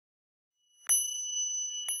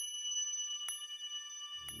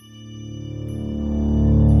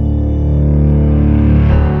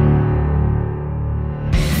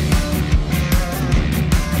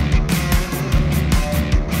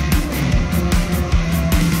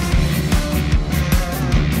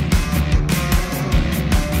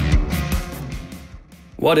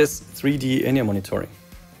What is 3D in-ear monitoring?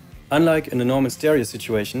 Unlike in a normal stereo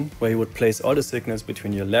situation, where you would place all the signals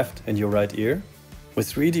between your left and your right ear,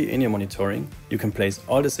 with 3D in-ear monitoring, you can place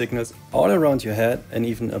all the signals all around your head and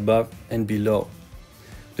even above and below.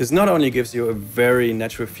 This not only gives you a very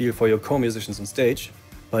natural feel for your co-musicians on stage,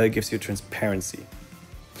 but it gives you transparency.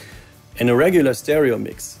 In a regular stereo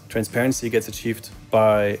mix, transparency gets achieved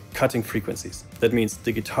by cutting frequencies. That means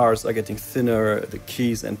the guitars are getting thinner, the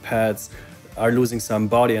keys and pads are losing some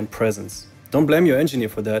body and presence. Don't blame your engineer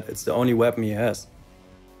for that, it's the only weapon he has.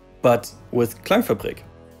 But with KLANG,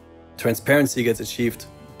 transparency gets achieved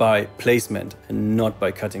by placement and not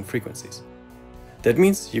by cutting frequencies. That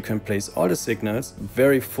means you can place all the signals,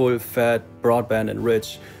 very full, fat, broadband and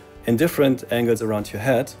rich, in different angles around your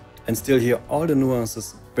head and still hear all the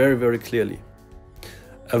nuances very, very clearly.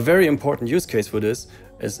 A very important use case for this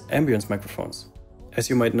is ambience microphones. As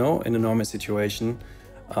you might know, in a normal situation,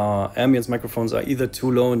 ambience microphones are either too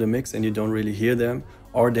low in the mix and you don't really hear them,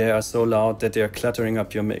 or they are so loud that they are cluttering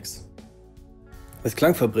up your mix. With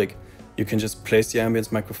KLANG, you can just place the ambience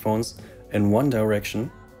microphones in one direction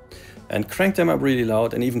and crank them up really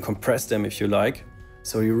loud and even compress them if you like,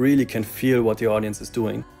 so you really can feel what the audience is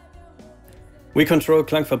doing. We control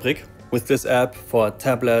KLANG with this app for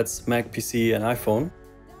tablets, Mac, PC and iPhone.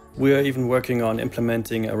 We are even working on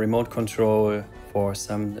implementing a remote control for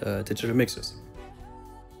some digital mixers.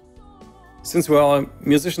 Since we're all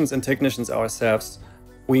musicians and technicians ourselves,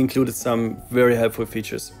 we included some very helpful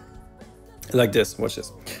features. Like this, watch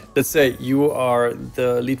this. Let's say you are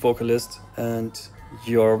the lead vocalist and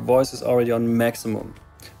your voice is already on maximum,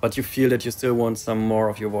 but you feel that you still want some more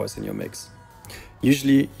of your voice in your mix.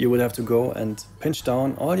 Usually you would have to go and pinch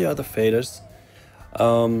down all the other faders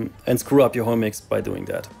and screw up your whole mix by doing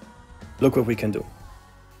that. Look what we can do.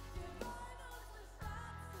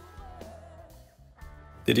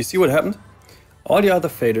 Did you see what happened? All the other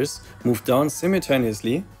faders moved down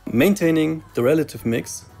simultaneously, maintaining the relative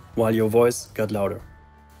mix while your voice got louder.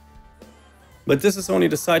 But this is only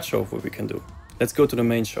the side show of what we can do. Let's go to the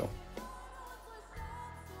main show.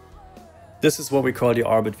 This is what we call the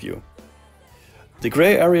orbit view. The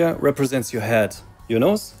gray area represents your head, your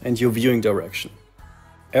nose and your viewing direction.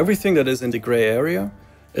 Everything that is in the gray area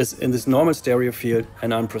is in this normal stereo field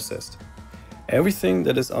and unprocessed. Everything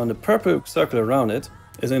that is on the purple circle around it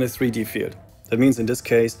is in a 3D field. That means in this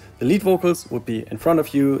case, the lead vocals would be in front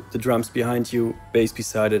of you, the drums behind you, bass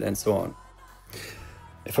beside it and so on.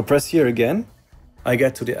 If I press here again, I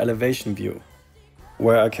get to the elevation view,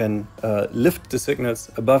 where I can lift the signals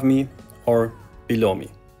above me or below me.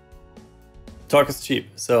 Talk is cheap,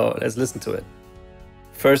 so let's listen to it.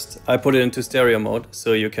 First, I put it into stereo mode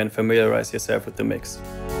so you can familiarize yourself with the mix.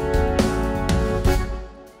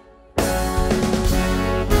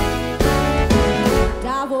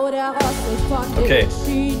 Okay,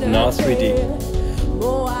 now 3D.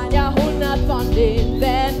 Wo ein Jahrhundert von den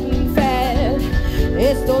Wänden fällt,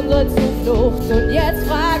 ist unsere Zuflucht und jetzt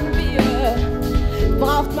fragen wir,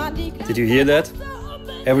 braucht man die... Did you hear that?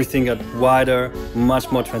 Everything got wider,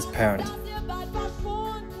 much more transparent.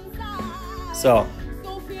 So,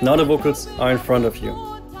 now the vocals are in front of you.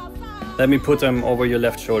 Let me put them over your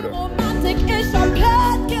left shoulder.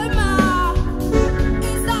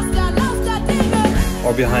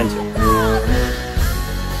 Or behind you.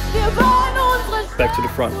 Back to the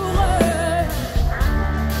front.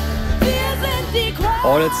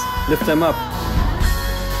 Or let's lift them up.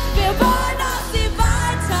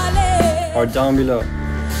 Or down below.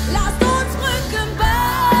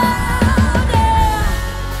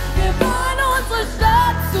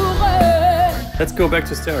 Let's go back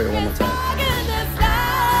to stereo one more time.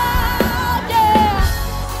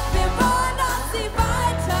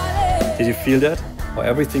 Did you feel that? How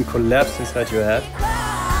everything collapsed inside your head?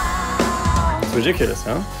 It's ridiculous,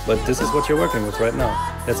 huh? But this is what you're working with right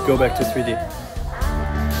now. Let's go back to 3D.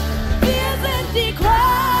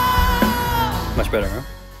 Much better, huh?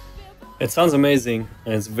 It sounds amazing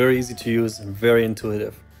and it's very easy to use and very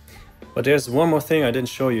intuitive. But there's one more thing I didn't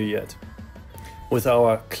show you yet. With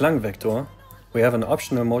our KLANG vector, we have an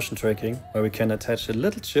optional motion tracking where we can attach a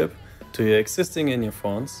little chip to your existing in-ear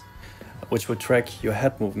phones, which will track your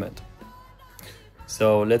head movement.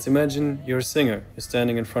 So let's imagine you're a singer, you're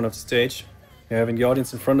standing in front of the stage, you're having the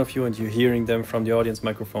audience in front of you and you're hearing them from the audience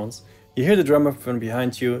microphones. You hear the drummer from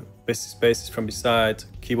behind you, bassist from beside,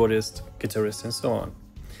 keyboardist, guitarist and so on.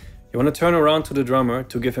 You want to turn around to the drummer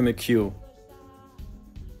to give him a cue.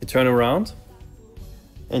 You turn around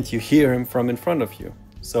and you hear him from in front of you.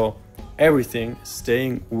 So everything is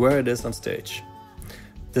staying where it is on stage.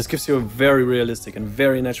 This gives you a very realistic and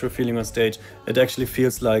very natural feeling on stage. It actually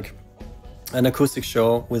feels like an acoustic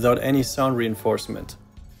show without any sound reinforcement.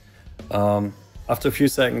 After a few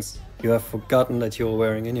seconds, you have forgotten that you were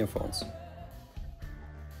wearing in-earphones.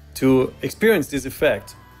 To experience this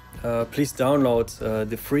effect, please download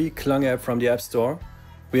the free KLANG app from the App Store.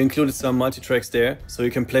 We included some multi-tracks there, so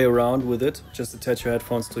you can play around with it. Just attach your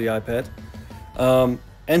headphones to the iPad.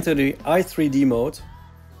 Enter the i3D mode,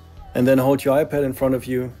 and then hold your iPad in front of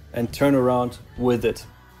you and turn around with it.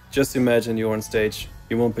 Just imagine you're on stage.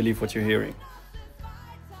 You won't believe what you're hearing.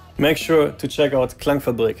 Make sure to check out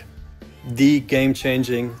KLANG, the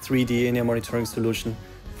game-changing 3D in-ear monitoring solution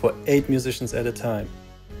for 8 musicians at a time.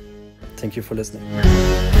 Thank you for listening.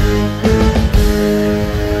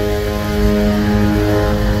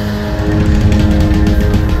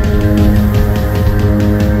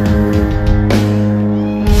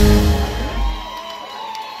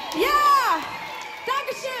 Ja,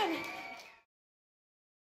 Dankeschön.